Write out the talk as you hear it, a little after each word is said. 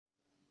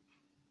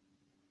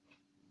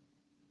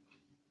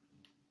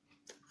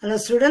Hello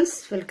students,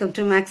 welcome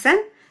to Maths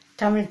and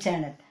Tamil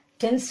channel.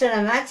 10th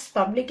standard Maths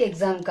public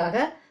exam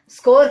kaga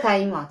score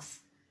high marks.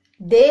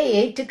 Day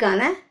 8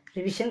 kana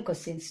revision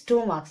questions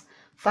 2 marks.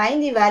 Find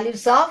the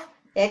values of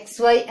x,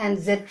 y and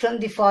z from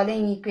the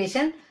following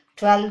equation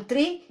 12,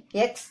 3,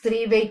 x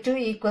 3 by 2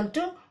 equal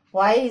to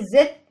y, z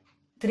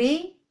 3,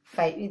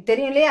 5. இது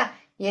தெரியும் இல்லையா?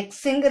 x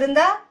இங்க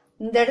இருந்தா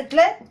இந்த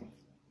இடத்துல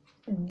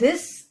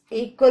this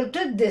equal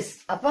to this.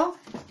 அப்போ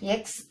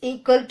x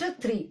equal to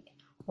 3.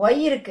 y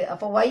இருக்கு.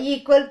 அப்போ y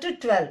equal to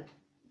 12.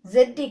 z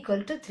equal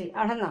to 3.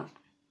 அவ்வளவுதான்.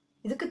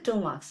 இதுக்கு 2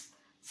 marks.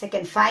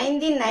 Second, find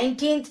the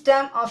 19th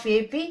term of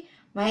AP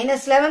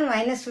minus 11,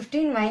 minus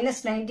 15, minus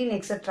 19,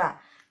 etc.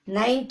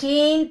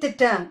 19th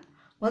term.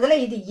 முதல்ல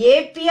இது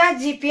AP யா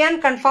GP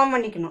யான்னு கன்ஃபார்ம்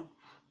பண்ணிக்கணும்.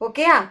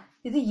 ஓகேயா?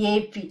 இது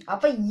AP.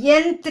 அப்ப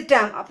nth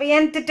term. அப்ப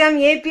nth term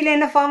AP ல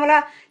என்ன formula?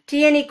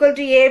 Tn equal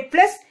to A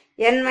plus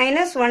n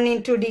minus 1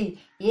 into D.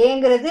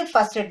 Aங்கிறது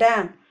first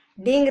term.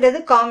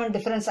 Dங்கிறது common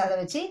difference. அதை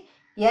வச்சு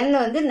n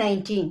வந்து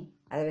 19.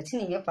 அதை வச்சு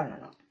நீங்க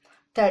பண்ணணும்.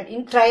 Third,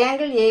 in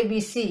triangle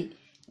ABC,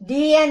 D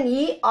and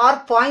E are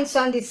points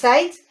on the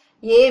sides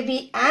AB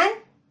and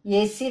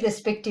AC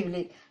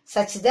respectively,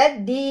 such that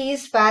D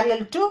is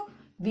parallel to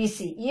BC.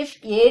 If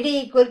AD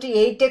equal to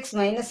 8x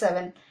minus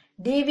 7,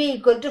 DB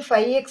equal to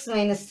 5x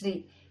minus 3,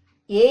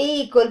 AE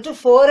equal to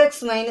 4x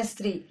minus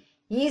 3,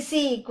 EC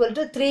equal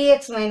to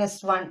 3x minus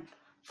 1,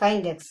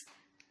 find x.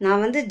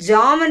 நான் வந்து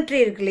geometry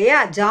இருக்கு இல்லையா,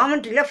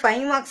 geometryல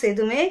 5 marks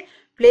எதுவுமே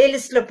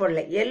playlistல போடல.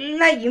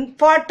 எல்லா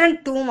important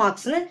 2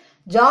 marksனு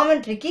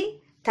geometryக்கு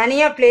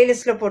தனியா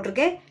playlistல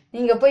போட்டிருக்கேன்.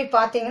 நீங்க போய்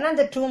பார்த்தீங்கன்னா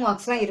அந்த 2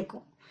 marksலாம்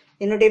இருக்கும்.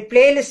 என்னுடைய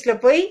playlistல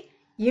போய்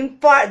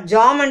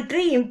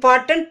geometry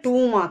important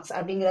 2 marks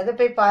அப்படிங்கறத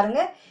போய் பாருங்க.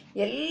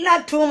 எல்லா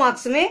 2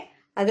 marksமே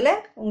அதுல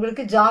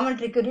உங்களுக்கு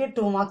geometryக்குரிய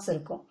 2 marks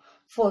இருக்கும்.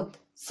 Fourth,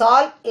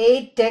 solve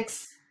 8x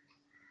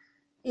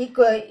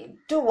equal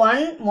to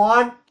 1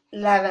 mod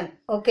 11.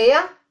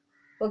 ஓகேயா?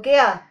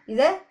 ஓகேயா?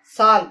 இத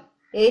solve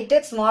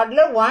 8x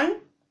modல 1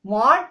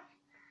 mod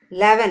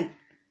 11.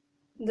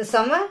 இந்த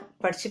சம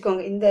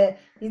படிச்சுக்கோங்க. இந்த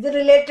இது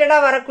ரிலேட்டடா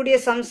வரக்கூடிய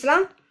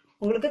சம்ஸ்லாம்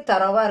உங்களுக்கு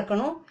தரவா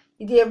இருக்கணும்.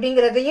 இது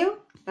எப்படிங்கறதையும்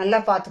நல்லா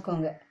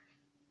பாத்துக்கோங்க.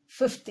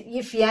 Fifth,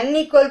 if n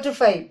equal to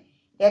 5,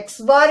 x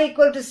bar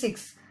equal to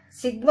 6,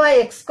 sigma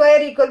x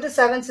square equal to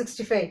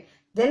 765,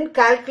 then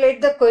calculate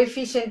the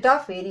coefficient of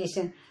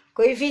variation.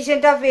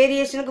 Coefficient of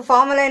variationக்கு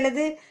formula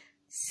என்னது?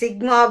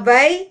 sigma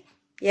by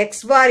x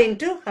bar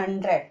into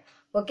 100.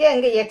 Okay,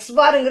 அங்க x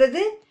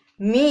barங்கிறது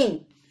மீன்.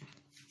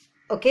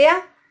 ஓகேயா?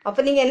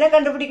 அப்ப நீங்க என்ன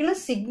கண்டுபிடிக்கணும்?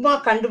 சிக்மா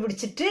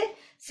கண்டுபிடிச்சிட்டு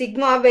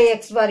sigma by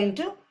X bar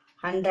into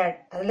 100.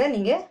 அதுல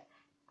நீங்க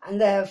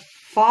அந்த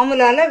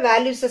ஃபார்முலால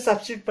வேல்யூஸை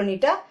சப்ஸ்டியூட்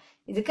பண்ணிட்டா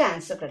இதுக்கு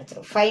ஆன்சர்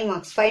கிடைச்சிடும். 5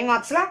 மார்க்ஸ். 5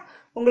 மார்க்ஸ்லாம்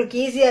உங்களுக்கு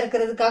ஈஸியா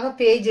இருக்கிறதுக்காக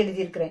பேஜ்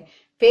எழுதியிருக்கிறேன்.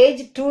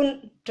 Page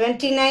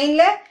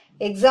 229ல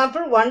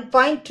example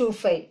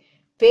 1.25,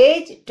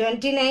 page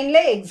 29ல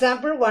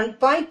example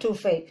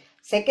 1.25.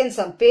 Second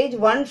sum page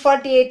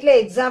 148ல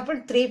example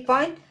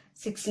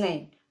 3.69,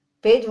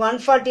 page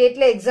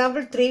 148ல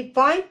example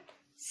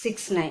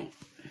 3.69.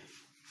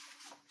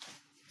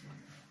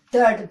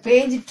 Third,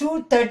 page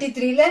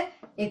 233ல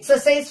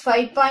exercise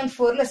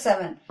 5.4ல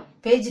 7,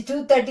 page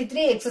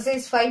 233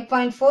 exercise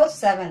 5.4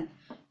 7.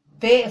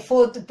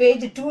 Fourth,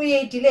 page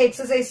 280ல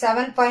exercise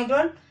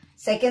 7.1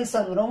 second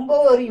sum. ரொம்ப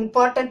ஒரு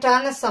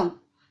இம்பார்ட்டன்டான sum.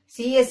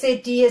 CSA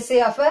TSA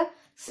of a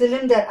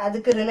cylinder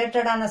அதுக்கு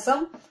ரிலேட்டடான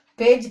sum.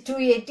 page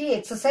 280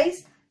 exercise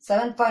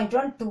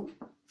 7.12.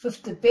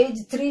 Fifth, page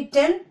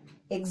 310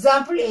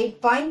 example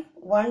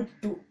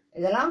 8.12.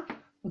 இதெல்லாம்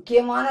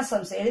முக்கியமான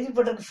sums. எழுதி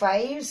போட்டிருக்க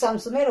 5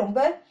 சம்ஸுமே ரொம்ப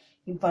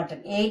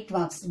important. 8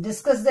 marks.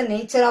 Discuss the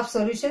nature of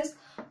solutions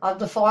of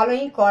the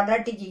following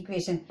quadratic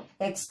equation.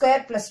 x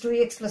square plus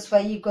 2x plus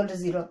 5 equal to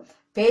 0.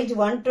 Page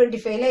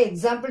 125ல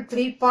example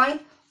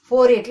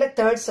 3.48ல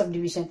third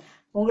subdivision.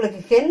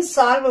 உங்களுக்கு hence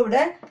solve விட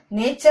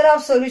nature of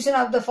solution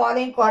of the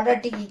following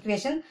quadratic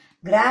equation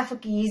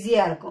கிராஃபுக்கு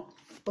ஈஸியா இருக்கும்.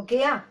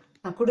 ஓகேயா?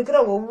 நான் கொடுக்குற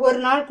ஒவ்வொரு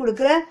நாள்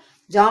கொடுக்குற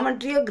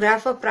ஜாமெட்ரியோ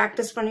கிராஃபோ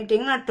பிராக்டிஸ்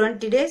பண்ணிட்டீங்கன்னா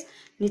 20 days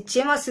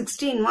நிச்சயமா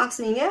 16 marks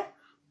நீங்க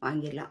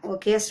வாங்கிடலாம்.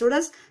 Okay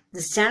students,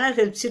 this channel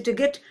helps you to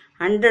get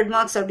 100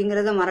 marks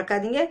அப்படிங்கறத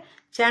மறக்காதீங்க.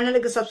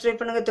 சேனலுக்கு சப்ஸ்கிரைப்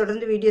பண்ணுங்க.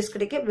 தொடர்ந்து வீடியோஸ்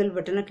கிடைக்க பெல்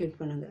பட்டனை கிளிக்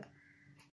பண்ணுங்க.